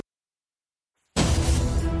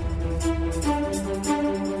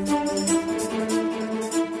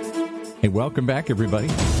Hey, welcome back, everybody.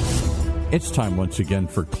 It's time once again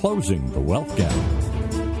for Closing the Wealth Gap.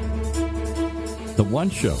 The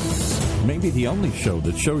one show, maybe the only show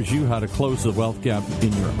that shows you how to close the wealth gap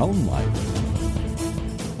in your own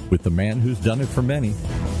life with the man who's done it for many,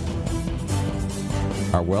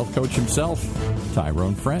 our wealth coach himself,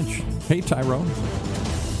 Tyrone French. Hey, Tyrone.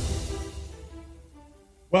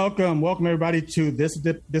 Welcome everybody to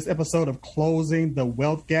this episode of Closing the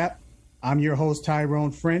Wealth Gap. I'm your host,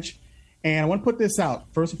 Tyrone French, and I want to put this out.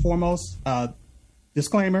 First and foremost,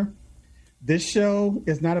 disclaimer, this show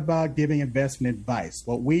is not about giving investment advice.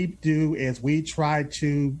 What we do is we try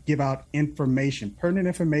to give out information, pertinent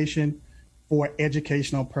information for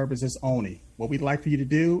educational purposes only. What we'd like for you to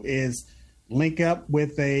do is link up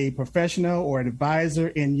with a professional or an advisor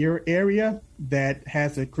in your area that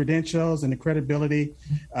has the credentials and the credibility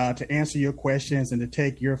to answer your questions and to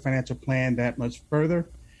take your financial plan that much further.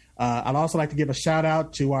 I'd also like to give a shout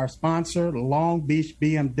out to our sponsor, Long Beach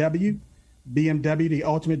BMW, the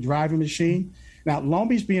ultimate driving machine. Now, Long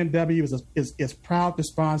Beach BMW is proud to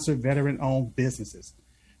sponsor veteran-owned businesses.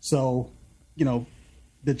 So, you know,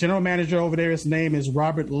 the general manager over there, his name is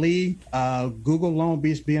Robert Lee. Google Long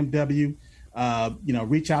Beach BMW.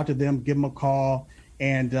 Reach out to them, give them a call,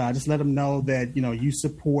 and just let them know that, you know, you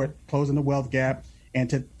support Closing the Wealth Gap, and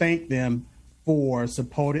to thank them for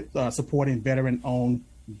supporting veteran-owned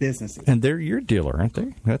businesses. And they're your dealer, aren't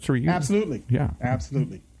they? That's where you... Absolutely. Yeah.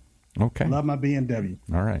 Absolutely. Okay. Love my BMW.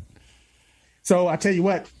 All right. So I tell you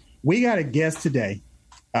what, we got a guest today.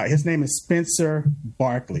 His name is Spencer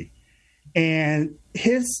Barkley. And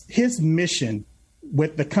his mission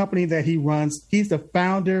with the company that he runs, he's the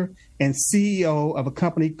founder and CEO of a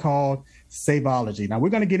company called Saveology. Now, we're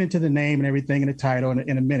going to get into the name and everything in the title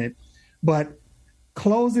in a minute, but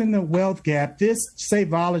Closing the Wealth Gap, this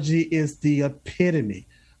Saveology is the epitome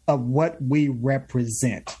of what we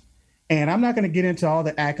represent. And I'm not going to get into all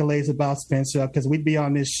the accolades about Spencer because we'd be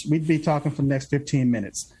talking for the next 15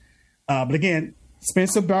 minutes. But again,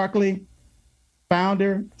 Spencer Barkley,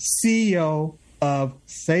 founder, CEO of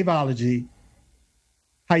Saveology.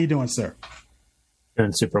 How you doing, sir?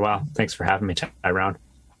 Doing super well. Thanks for having me, Tyrone.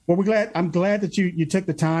 Well, I'm glad that you took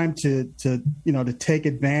the time to take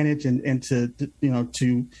advantage and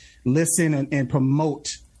to listen and promote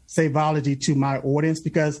Saveology to my audience,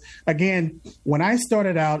 because again, when I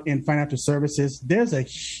started out in financial services, there's a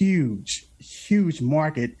huge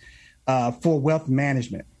market for wealth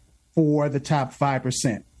management for the top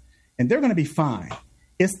 5%, and they're going to be fine.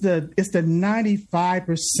 It's the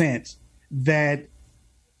 95%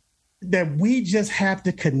 that we just have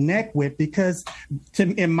to connect with, because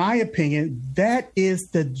in my opinion, that is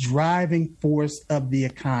the driving force of the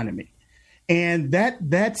economy. And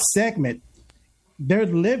that segment, they're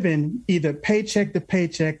living either paycheck to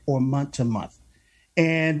paycheck or month to month.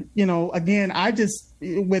 And, you know, again, I just,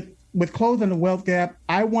 with Closing the Wealth Gap,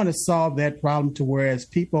 I want to solve that problem to whereas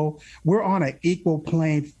we're on an equal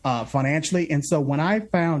plane financially. And so when I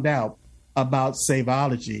found out about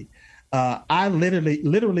Saveology, I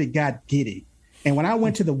literally got giddy. And when I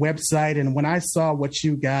went to the website and when I saw what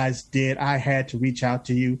you guys did, I had to reach out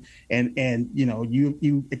to you, and you know,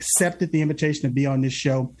 you accepted the invitation to be on this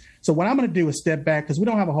show. So what I'm going to do is step back, because we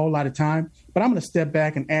don't have a whole lot of time, but I'm going to step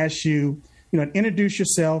back and ask you, introduce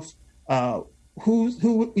yourself. Who,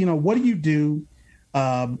 what do you do?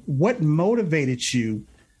 What motivated you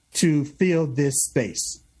to fill this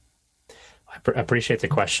space? I appreciate the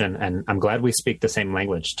question, and I'm glad we speak the same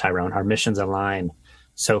language, Tyrone. Our missions align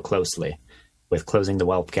so closely with closing the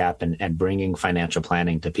wealth gap and bringing financial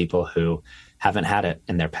planning to people who haven't had it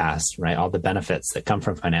in their past, right? All the benefits that come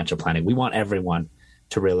from financial planning. We want everyone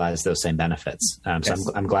to realize those same benefits. Yes.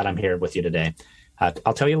 So I'm glad I'm here with you today.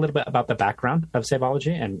 I'll tell you a little bit about the background of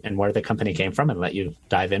Saveology and where the company came from, and let you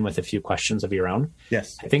dive in with a few questions of your own.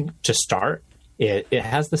 Yes. I think to start, it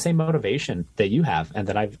has the same motivation that you have and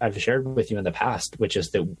that I've shared with you in the past, which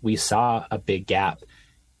is that we saw a big gap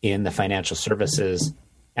in the financial services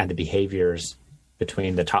and the behaviors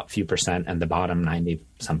between the top few percent and the bottom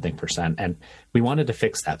 90-something percent. And we wanted to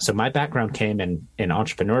fix that. So my background came in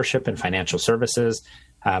entrepreneurship and financial services.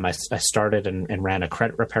 I started and ran a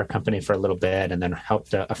credit repair company for a little bit, and then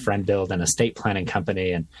helped a friend build an estate planning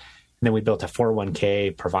company. And then we built a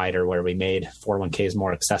 401k provider where we made 401ks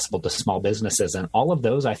more accessible to small businesses. And all of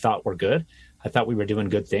those I thought were good. I thought we were doing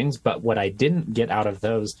good things. But what I didn't get out of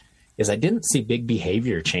those is I didn't see big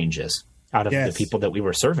behavior changes out of the people that we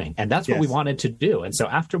were serving. And that's what we wanted to do. And so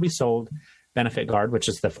after we sold Benefit Guard, which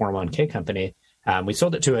is the 401k company, we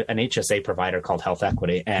sold it to an HSA provider called Health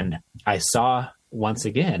Equity. And I saw, once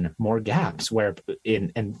again, more gaps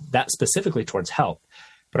and that specifically towards health.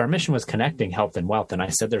 but our mission was connecting health and wealth. And I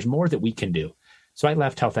said, there's more that we can do. So I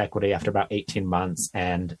left Health Equity after about 18 months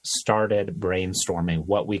and started brainstorming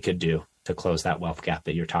what we could do to close that wealth gap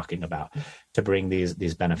that you're talking about, to bring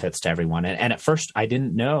these benefits to everyone. And at first, I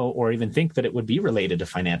didn't know or even think that it would be related to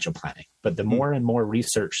financial planning. But the more and more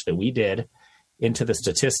research that we did into the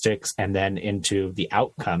statistics and then into the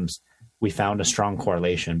outcomes, we found a strong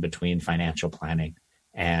correlation between financial planning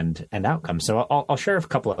and outcomes. So I'll share a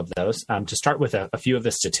couple of those. To start with a few of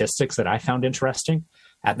the statistics that I found interesting.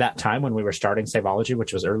 At that time when we were starting Saveology,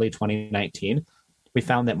 which was early 2019, we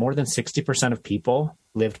found that more than 60% of people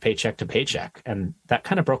lived paycheck to paycheck. And that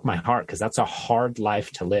kind of broke my heart because that's a hard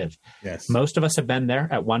life to live. Yes. Most of us have been there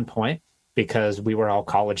at one point because we were all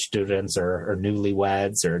college students or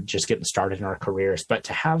newlyweds or just getting started in our careers. But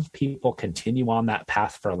to have people continue on that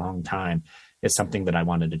path for a long time is something that I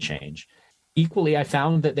wanted to change. Equally, I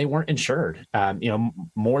found that they weren't insured.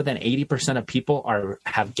 More than 80% of people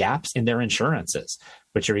have gaps in their insurances,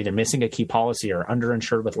 which are either missing a key policy or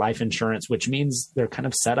underinsured with life insurance, which means they're kind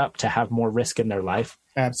of set up to have more risk in their life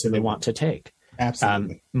than they want to take.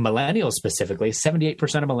 Absolutely. Millennials specifically, 78%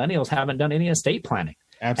 of millennials haven't done any estate planning.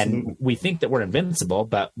 Absolutely. And we think that we're invincible,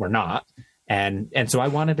 but we're not. And so I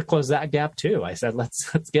wanted to close that gap too. I said,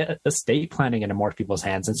 let's get estate planning into more people's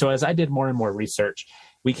hands. And so as I did more and more research,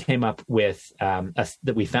 we came up with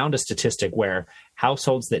that we found a statistic where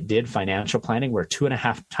households that did financial planning were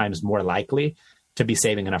 2.5 times more likely to be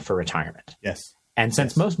saving enough for retirement. Yes. And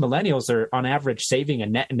since most millennials are on average saving a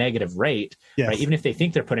net negative rate, right, even if they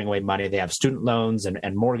think they're putting away money, they have student loans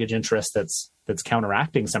and mortgage interest that's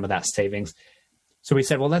counteracting some of that savings. So we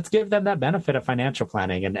said, well, let's give them that benefit of financial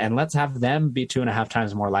planning and let's have them be 2.5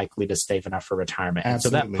 times more likely to save enough for retirement.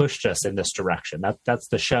 Absolutely. And so that pushed us in this direction. That's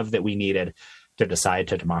the shove that we needed to decide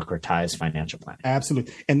to democratize financial planning.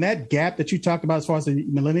 Absolutely. And that gap that you talked about as far as the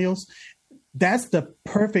millennials, that's the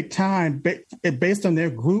perfect time based on their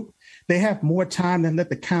group. They have more time to let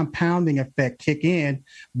the compounding effect kick in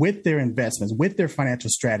with their investments, with their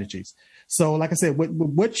financial strategies. So like I said,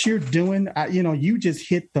 what you're doing, you just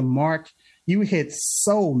hit the mark. You hit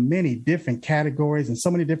so many different categories and so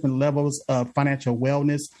many different levels of financial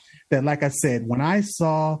wellness that, like I said, when I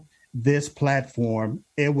saw this platform,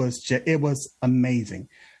 it was amazing.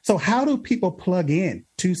 So how do people plug in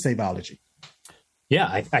to Saveology? Yeah,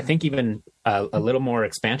 I think even a little more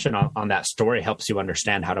expansion on that story helps you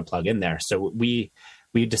understand how to plug in there. So we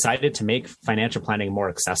decided to make financial planning more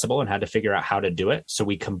accessible and had to figure out how to do it. So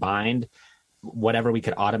we combined whatever we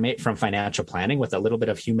could automate from financial planning with a little bit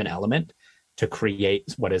of human element to create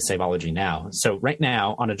what is Saveology now. So right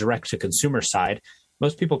now, on a direct-to-consumer side,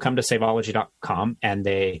 most people come to Saveology.com and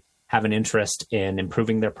they have an interest in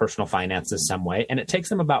improving their personal finances some way, and it takes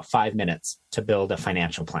them about 5 minutes to build a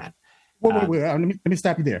financial plan. Wait. Let me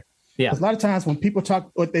stop you there. Yeah. A lot of times when people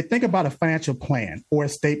talk, or they think about a financial plan or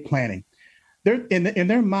estate planning, they're in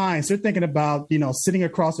their minds, they're thinking about, sitting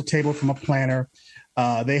across the table from a planner.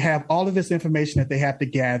 They have all of this information that they have to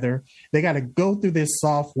gather. They got to go through this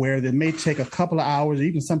software that may take a couple of hours or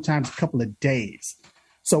even sometimes a couple of days.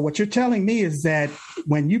 So what you're telling me is that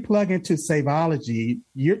when you plug into Saveology,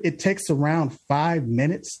 it takes around 5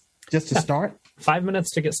 minutes just to start? 5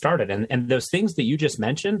 minutes to get started. And those things that you just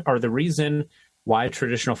mentioned are the reason why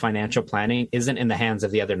traditional financial planning isn't in the hands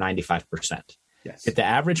of the other 95%. Yes. If the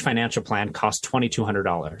average financial plan costs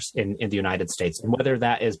 $2,200 in the United States, and whether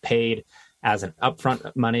that is paid as an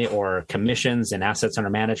upfront money or commissions and assets under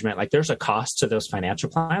management, like there's a cost to those financial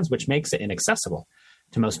plans, which makes it inaccessible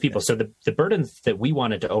to most people. Yes. So the burdens that we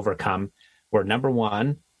wanted to overcome were, number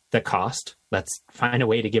one, the cost. Let's find a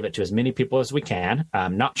way to give it to as many people as we can,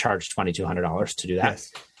 not charge $2,200 to do that.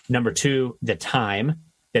 Yes. Number two, the time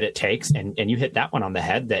that it takes, and you hit that one on the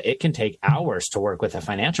head, that it can take hours to work with a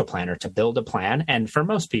financial planner to build a plan. And for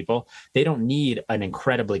most people, they don't need an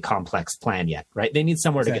incredibly complex plan yet, right? They need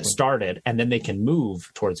somewhere to get started, and then they can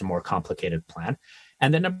move towards a more complicated plan.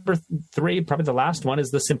 And then number three, probably the last one,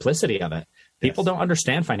 is the simplicity of it. People don't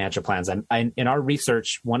understand financial plans. In our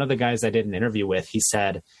research, one of the guys I did an interview with, he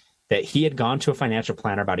said that he had gone to a financial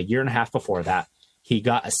planner about 1.5 years before that. He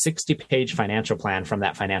got a 60-page financial plan from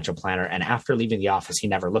that financial planner. And after leaving the office, he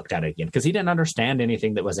never looked at it again because he didn't understand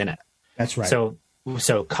anything that was in it. That's right.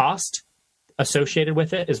 So cost associated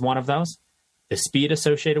with it is one of those. The speed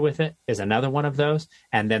associated with it is another one of those.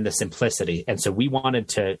 And then the simplicity. And so we wanted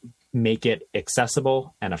to make it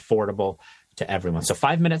accessible and affordable to everyone. So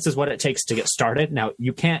 5 minutes is what it takes to get started. Now,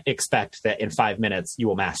 you can't expect that in 5 minutes you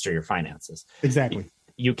will master your finances. Exactly.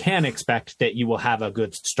 You can expect that you will have a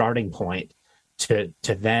good starting point to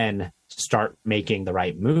then start making the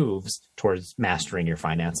right moves towards mastering your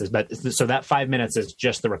finances. But so that 5 minutes is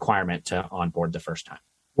just the requirement to onboard the first time.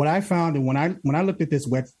 What I found, and when I looked at this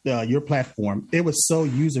your platform, it was so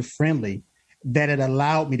user friendly that it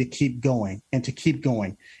allowed me to keep going and to keep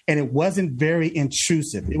going. And it wasn't very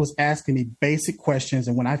intrusive. It was asking me basic questions.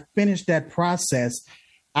 And when I finished that process,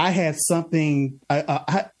 I had something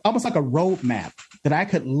almost like a roadmap that I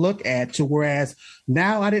could look at, to whereas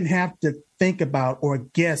now I didn't have to think about or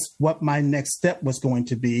guess what my next step was going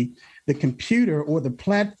to be. The computer or the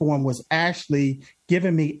platform was actually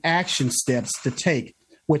giving me action steps to take,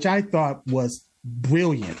 which I thought was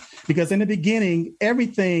brilliant, because in the beginning,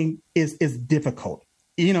 everything is difficult.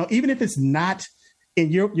 You know, even if it's not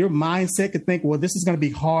in your mindset, could think, well, this is going to be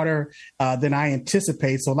harder than I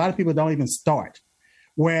anticipate. So a lot of people don't even start.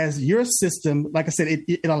 Whereas your system, like I said,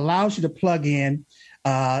 it allows you to plug in,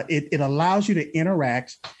 it allows you to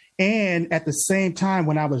interact. And at the same time,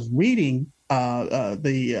 when I was reading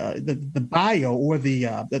the bio or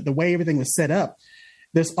the way everything was set up,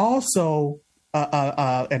 there's also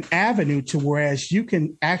an avenue to whereas you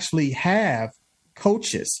can actually have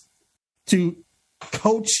coaches to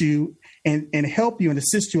coach you and help you and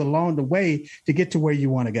assist you along the way to get to where you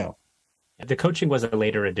want to go. The coaching was a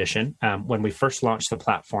later addition. When we first launched the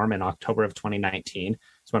platform in October of 2019,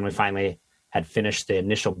 is when we finally had finished the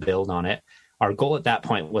initial build on it. Our goal at that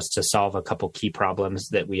point was to solve a couple key problems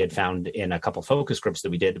that we had found in a couple focus groups that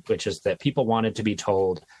we did, which is that people wanted to be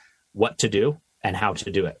told what to do and how to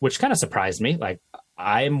do it, which kind of surprised me. Like,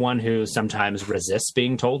 I'm one who sometimes resists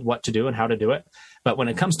being told what to do and how to do it. But when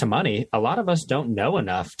it comes to money, a lot of us don't know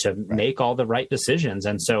enough to make all the right decisions.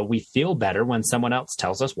 And so we feel better when someone else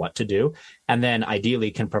tells us what to do, and then ideally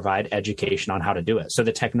can provide education on how to do it. So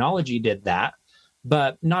the technology did that,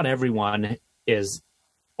 but not everyone is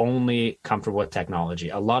only comfortable with technology.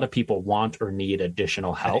 A lot of people want or need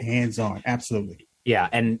additional help. Hands-on, absolutely. Yeah.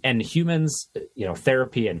 And humans,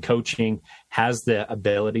 therapy and coaching has the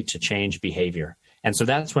ability to change behavior. And so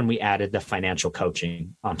that's when we added the financial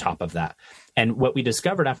coaching on top of that. And what we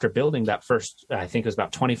discovered after building that first, I think it was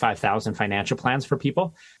about 25,000 financial plans for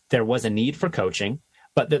people, there was a need for coaching,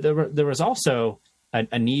 but there was also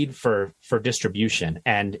a need for distribution.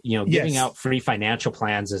 And, giving out free financial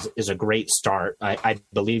plans is a great start. I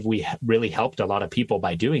believe we really helped a lot of people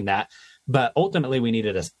by doing that. But ultimately, we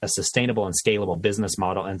needed a sustainable and scalable business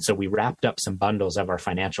model. And so we wrapped up some bundles of our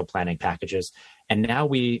financial planning packages. And now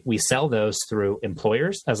we sell those through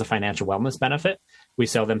employers as a financial wellness benefit. We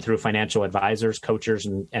sell them through financial advisors, coaches,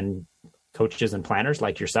 and coaches and planners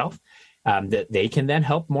like yourself, that they can then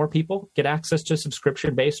help more people get access to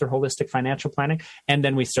subscription-based or holistic financial planning. And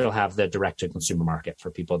then we still have the direct-to-consumer market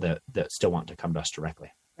for people that still want to come to us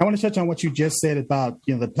directly. I want to touch on what you just said about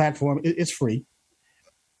the platform. It's free.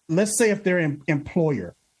 Let's say if their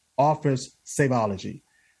employer offers Saveology,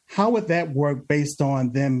 how would that work based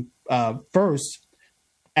on them first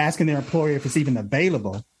asking their employer if it's even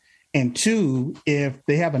available, and two, if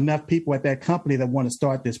they have enough people at that company that want to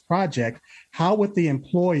start this project, how would the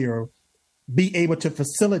employer be able to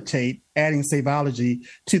facilitate adding Saveology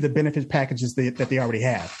to the benefit packages that they already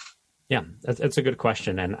have? Yeah, that's a good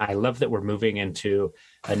question. And I love that we're moving into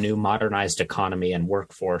a new modernized economy and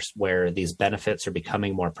workforce where these benefits are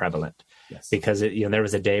becoming more prevalent. Yes. Because there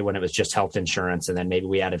was a day when it was just health insurance, and then maybe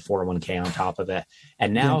we added 401k on top of it.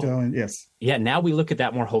 And now, now we look at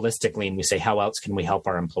that more holistically and we say, how else can we help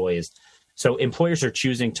our employees? So employers are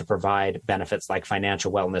choosing to provide benefits like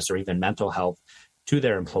financial wellness or even mental health to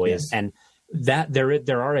their employees. Yes. And that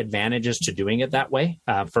there are advantages to doing it that way.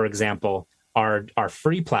 For example, our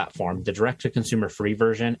free platform, the direct-to-consumer free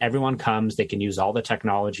version, everyone comes, they can use all the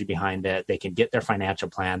technology behind it. They can get their financial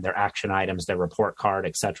plan, their action items, their report card,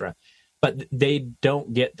 et cetera. But they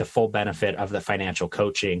don't get the full benefit of the financial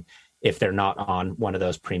coaching if they're not on one of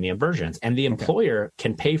those premium versions. And the employer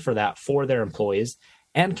can pay for that for their employees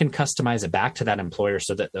and can customize it back to that employer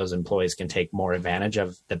so that those employees can take more advantage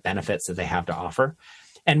of the benefits that they have to offer.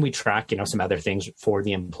 And we track, some other things for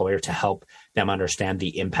the employer to help them understand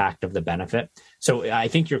the impact of the benefit. So I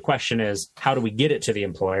think your question is, how do we get it to the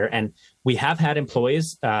employer? And we have had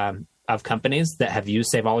employees of companies that have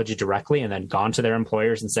used Saveology directly and then gone to their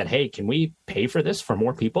employers and said, hey, can we pay for this for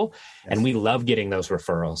more people? Yes. And we love getting those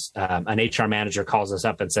referrals. An HR manager calls us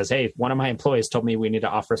up and says, hey, one of my employees told me we need to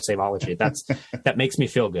offer Saveology. That makes me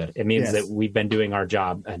feel good. It means that we've been doing our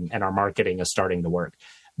job and our marketing is starting to work.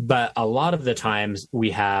 But a lot of the times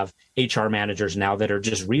we have HR managers now that are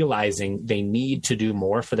just realizing they need to do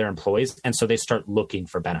more for their employees. And so they start looking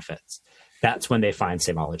for benefits. That's when they find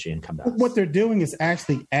Saveology and come to us. What they're doing is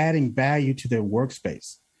actually adding value to their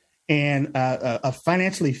workspace. And a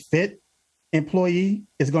financially fit employee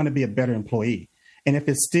is going to be a better employee. And if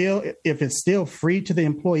it's still free to the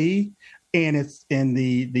employee, and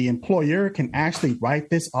the employer can actually write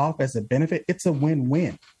this off as a benefit, it's a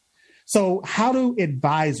win-win. So how do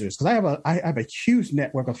advisors, because I have a huge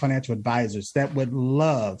network of financial advisors that would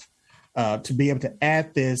love to be able to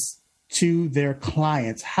add this to their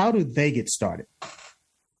clients. How do they get started?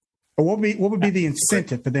 Or what would be the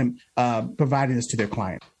incentive for them providing this to their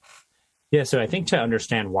client? Yeah, so I think to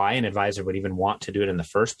understand why an advisor would even want to do it in the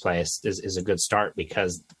first place is a good start,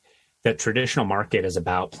 because the traditional market is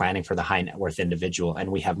about planning for the high net worth individual.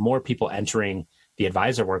 And we have more people entering the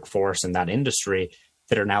advisor workforce in that industry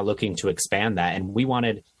that are now looking to expand that. And we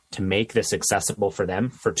wanted to make this accessible for them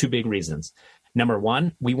for two big reasons. Number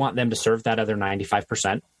one, we want them to serve that other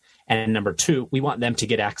 95%. And number two, we want them to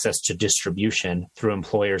get access to distribution through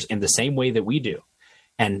employers in the same way that we do.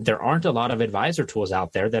 And there aren't a lot of advisor tools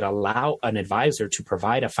out there that allow an advisor to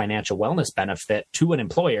provide a financial wellness benefit to an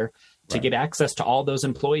employer to get access to all those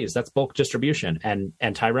employees. That's bulk distribution. And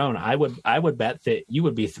Tyrone, I would bet that you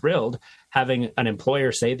would be thrilled having an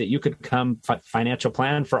employer say that you could come financial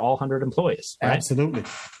plan for all 100 employees. Right?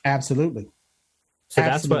 Absolutely. So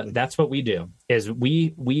that's what we do is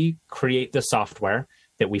we create the software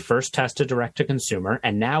that we first tested direct to consumer.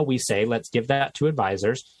 And now we say, let's give that to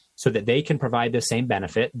advisors so that they can provide the same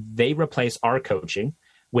benefit. They replace our coaching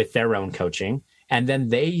with their own coaching. And then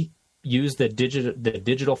they use the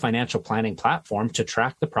digital financial planning platform to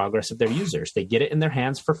track the progress of their users. They get it in their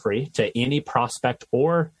hands for free to any prospect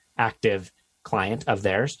or active client of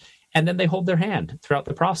theirs. And then they hold their hand throughout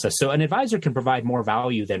the process. So an advisor can provide more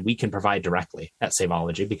value than we can provide directly at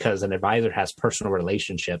Saveology, because an advisor has personal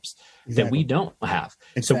relationships that we don't have.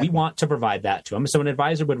 So we want to provide that to them. So an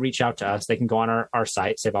advisor would reach out to us. They can go on our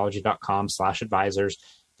site, saveology.com/advisors.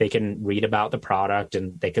 They can read about the product,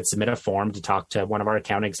 and they could submit a form to talk to one of our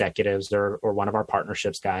account executives or one of our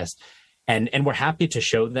partnerships guys. And we're happy to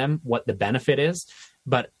show them what the benefit is.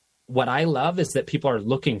 But what I love is that people are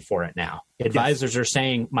looking for it now. Advisors are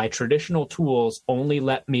saying, my traditional tools only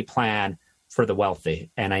let me plan for the wealthy,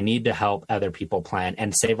 and I need to help other people plan.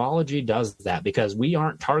 And Saveology does that because we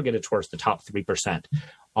aren't targeted towards the top 3%.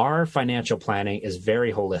 Our financial planning is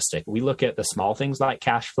very holistic. We look at the small things like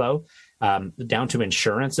cash flow, down to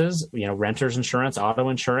insurances, renter's insurance, auto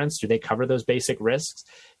insurance. Do they cover those basic risks?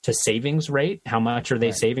 To savings rate, how much are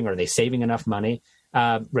they saving? Are they saving enough money?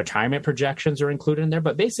 Retirement projections are included in there,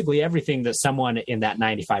 but basically everything that someone in that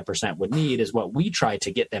 95% would need is what we try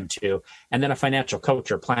to get them to. And then a financial coach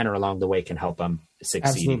or planner along the way can help them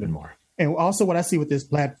succeed even more. And also what I see with this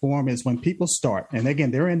platform is when people start, and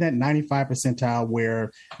again, they're in that 95 percentile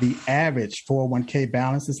where the average 401k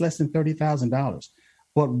balance is less than $30,000.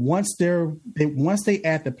 But once they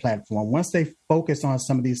add the platform, once they focus on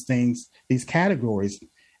some of these things, these categories,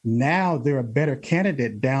 now they're a better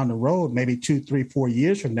candidate down the road, maybe 2, 3, 4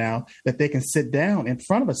 years from now, that they can sit down in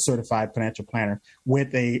front of a certified financial planner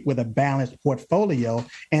with a balanced portfolio,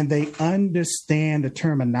 and they understand the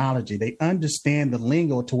terminology. They understand the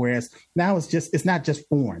lingo to whereas now it's not just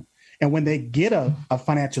foreign. And when they get a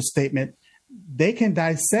financial statement, they can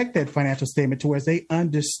dissect that financial statement to where they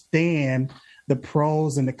understand the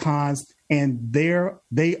pros and the cons, and they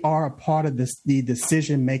are a part of the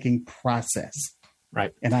decision-making process.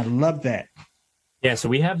 Right. And I love that. Yeah. So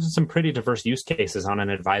we have some pretty diverse use cases on an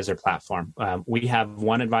advisor platform. We have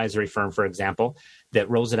one advisory firm, for example, that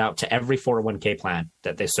rolls it out to every 401k plan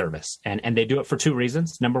that they service. And they do it for two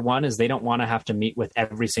reasons. Number one is they don't want to have to meet with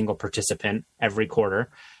every single participant every quarter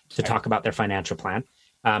to talk about their financial plan.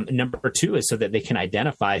 Number two is so that they can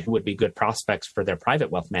identify who would be good prospects for their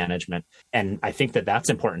private wealth management. And I think that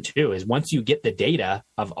that's important too, is once you get the data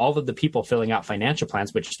of all of the people filling out financial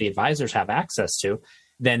plans, which the advisors have access to,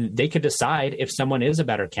 then they could decide if someone is a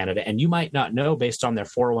better candidate. And you might not know based on their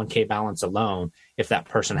 401k balance alone if that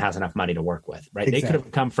person has enough money to work with, right? Exactly. They could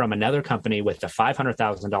have come from another company with a $500,000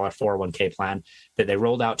 401k plan that they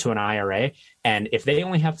rolled out to an IRA. And if they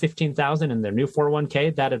only have $15,000 in their new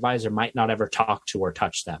 401k, that advisor might not ever talk to or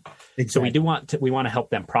touch them. Exactly. So we want to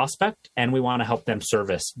help them prospect, and we want to help them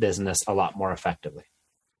service business a lot more effectively.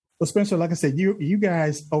 Well, Spencer, like I said, you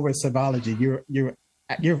guys over at Saveology,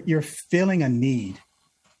 you're filling a need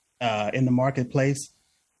in the marketplace,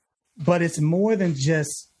 but it's more than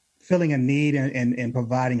just filling a need and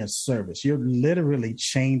providing a service. You're literally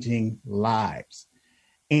changing lives,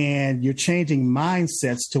 and you're changing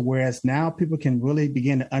mindsets to whereas now people can really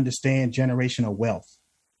begin to understand generational wealth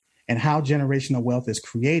and how generational wealth is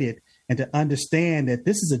created, and to understand that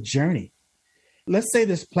this is a journey. Let's say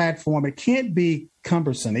this platform, it can't be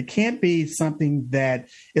cumbersome. It can't be something that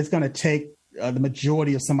is going to take the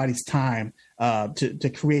majority of somebody's time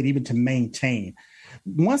to create, even to maintain.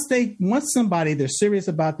 once somebody, they're serious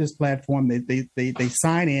about this platform, they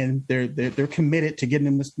sign in, they're committed to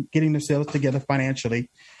getting themselves together financially.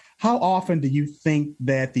 How often do you think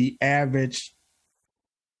that the average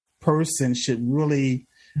person should really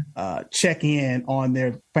check in on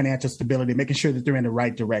their financial stability, making sure that they're in the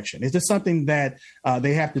right direction? Is this something that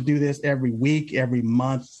they have to do this every week, every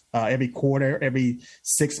month, every quarter, every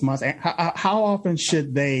 6 months? How often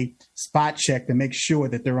should they spot check to make sure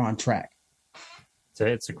that they're on track? So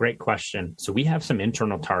it's a great question. So we have some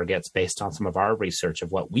internal targets based on some of our research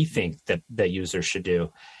of what we think that the users should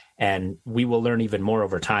do. And we will learn even more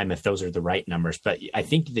over time if those are the right numbers. But I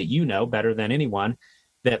think that you know better than anyone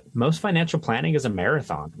that most financial planning is a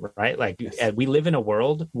marathon, right? Like yes. We live in a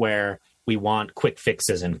world where we want quick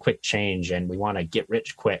fixes and quick change, and we want to get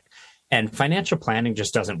rich quick. And financial planning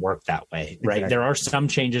just doesn't work that way, right? Exactly. There are some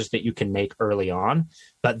changes that you can make early on,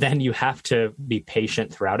 but then you have to be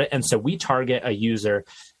patient throughout it. And so we target a user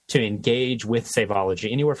to engage with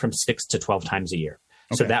Saveology anywhere from 6 to 12 times a year.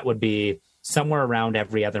 Okay. So that would be somewhere around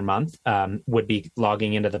every other month, would be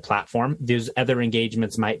logging into the platform. These other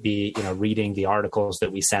engagements might be, reading the articles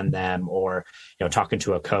that we send them, or, talking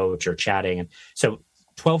to a coach or chatting. And so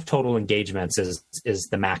 12 total engagements is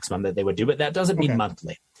the maximum that they would do, but that doesn't mean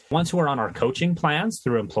monthly. Once we're on our coaching plans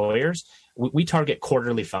through employers, we target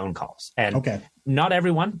quarterly phone calls. And not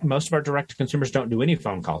everyone, most of our direct to consumers don't do any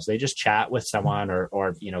phone calls. They just chat with someone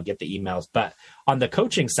or get the emails. But on the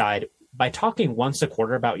coaching side, by talking once a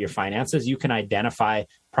quarter about your finances, you can identify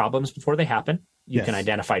problems before they happen. You can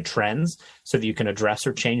identify trends so that you can address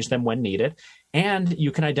or change them when needed. And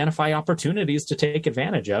you can identify opportunities to take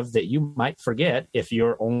advantage of that you might forget if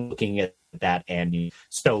you're only looking at that annually.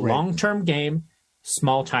 So long-term game,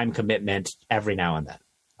 small time commitment every now and then.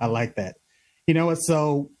 I like that.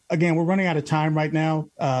 So again, we're running out of time right now.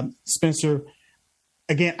 Spencer,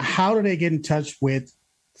 again, how do they get in touch with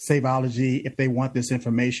Saveology if they want this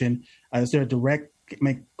information? Is there a direct,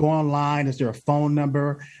 go online? Is there a phone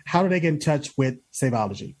number? How do they get in touch with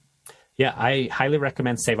Saveology? Yeah, I highly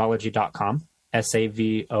recommend Saveology.com,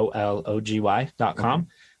 SAVOLOGY.com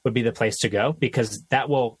would be the place to go, because that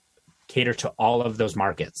will cater to all of those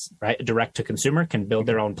markets, right? Direct to consumer can build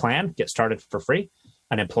their own plan, get started for free.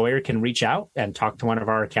 An employer can reach out and talk to one of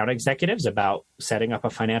our account executives about setting up a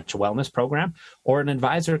financial wellness program, or an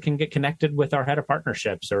advisor can get connected with our head of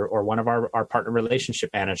partnerships or one of our partner relationship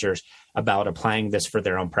managers about applying this for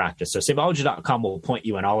their own practice. So Saveology.com will point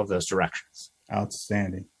you in all of those directions.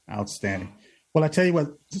 Outstanding. Well, I tell you what,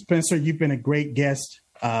 Spencer, you've been a great guest.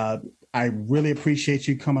 I really appreciate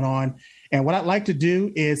you coming on. And what I'd like to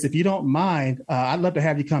do is, if you don't mind, I'd love to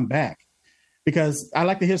have you come back, because I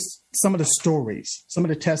like to hear some of the stories, some of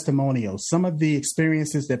the testimonials, some of the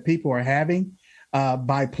experiences that people are having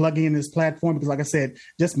by plugging in this platform. Because like I said,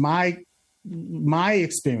 just my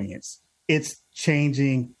experience, it's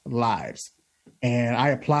changing lives. And I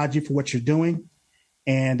applaud you for what you're doing.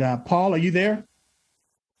 And Paul, are you there?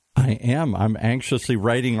 I am. I'm anxiously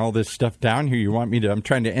writing all this stuff down here. You want me to? I'm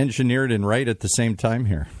trying to engineer it and write at the same time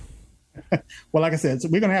here. Well, like I said, so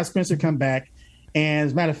we're going to have Spencer come back. And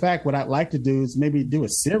as a matter of fact, what I'd like to do is maybe do a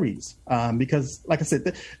series because, like I said,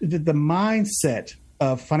 the mindset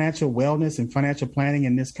of financial wellness and financial planning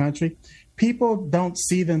in this country, people don't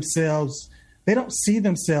see themselves. They don't see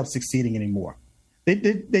themselves succeeding anymore.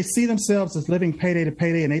 They see themselves as living payday to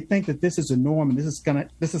payday, and they think that this is a norm and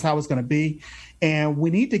this is how it's going to be. And we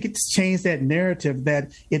need to change that narrative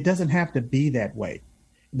that it doesn't have to be that way,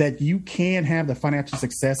 that you can have the financial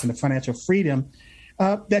success and the financial freedom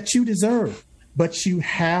that you deserve. But you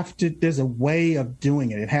have to, there's a way of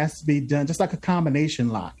doing it. It has to be done just like a combination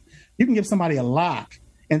lock. You can give somebody a lock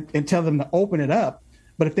and tell them to open it up.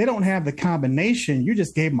 But if they don't have the combination, you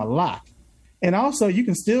just gave them a lock. And also you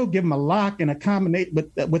can still give them a lock and a combination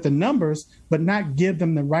with the numbers, but not give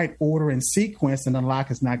them the right order and sequence, and the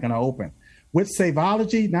lock is not going to open. With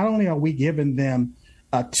Saveology, not only are we giving them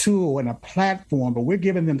a tool and a platform, but we're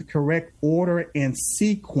giving them the correct order and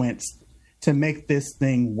sequence to make this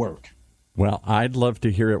thing work. Well, I'd love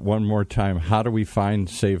to hear it one more time. How do we find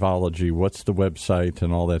Saveology? What's the website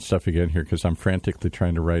and all that stuff again here? Because I'm frantically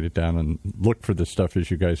trying to write it down and look for the stuff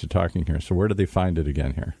as you guys are talking here. So where do they find it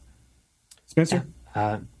again here? Spencer?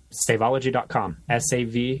 Saveology.com,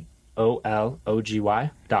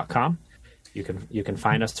 SAVOLOGY.com. You can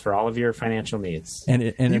find us for all of your financial needs.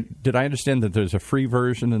 And did I understand that there's a free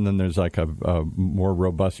version and then there's like a more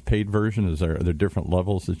robust paid version? Are there different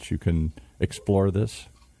levels that you can explore this?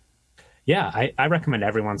 Yeah, I recommend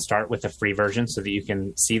everyone start with a free version so that you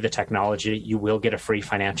can see the technology. You will get a free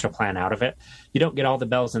financial plan out of it. You don't get all the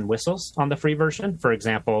bells and whistles on the free version. For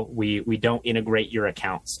example, we don't integrate your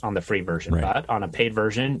accounts on the free version, right. But on a paid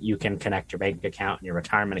version, you can connect your bank account and your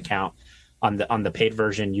retirement account. On the paid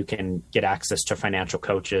version, you can get access to financial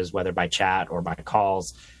coaches, whether by chat or by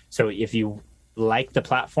calls. So if you like the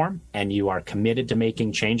platform and you are committed to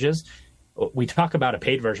making changes, we talk about a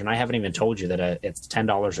paid version. I haven't even told you that it's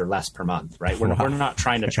 $10 or less per month, right? We're not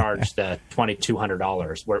trying to charge the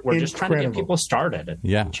 $2,200. We're just trying to get people started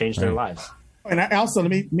and change their lives. And I also,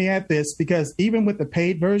 let me add this, because even with the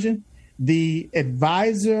paid version, the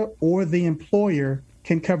advisor or the employer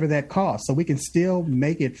can cover that cost, so we can still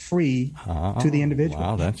make it free to the individual.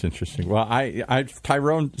 Wow, that's interesting. Well,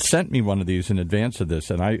 Tyrone sent me one of these in advance of this,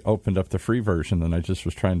 and I opened up the free version, and I just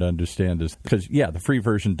was trying to understand because the free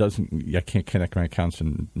version I can't connect my accounts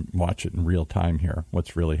and watch it in real time here,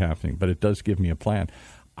 what's really happening, but it does give me a plan.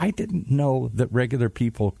 I didn't know that regular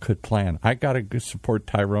people could plan. I got to support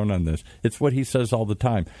Tyrone on this. It's what he says all the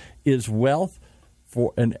time. Is wealth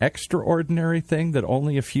for an extraordinary thing that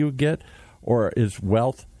only a few get? Or is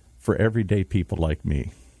wealth for everyday people like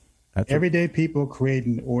me? Everyday people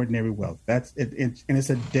creating ordinary wealth. That's it, and it's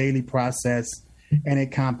a daily process, and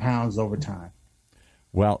it compounds over time.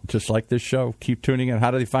 Well, just like this show, keep tuning in. How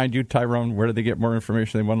do they find you, Tyrone? Where do they get more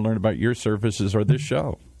information? They want to learn about your services or this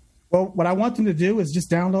show? Well, what I want them to do is just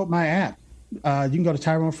download my app. You can go to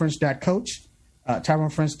TyroneFrench.coach,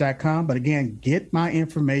 TyroneFrench.com. But again, get my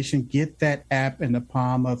information, get that app in the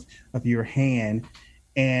palm of your hand,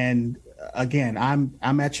 and again,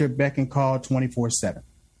 I'm at your beck and call 24/7.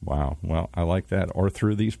 Wow. Well, I like that. Or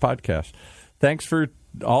through these podcasts. Thanks for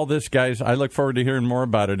all this, guys. I look forward to hearing more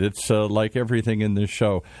about it. It's like everything in this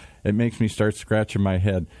show. It makes me start scratching my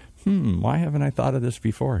head. Why haven't I thought of this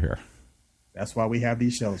before here? That's why we have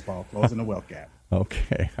these shows, Paul. Closing the Wealth Gap.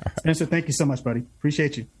 Okay. All right. Spencer, thank you so much, buddy.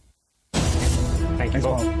 Appreciate you. Thanks,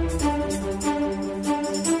 Paul.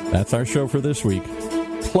 That's our show for this week.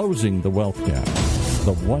 Closing the Wealth Gap.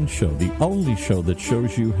 The one show, the only show that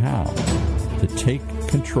shows you how to take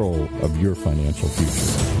control of your financial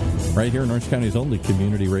future. Right here in Orange County's only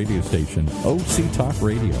community radio station,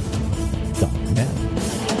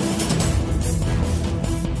 OCTalkRadio.net.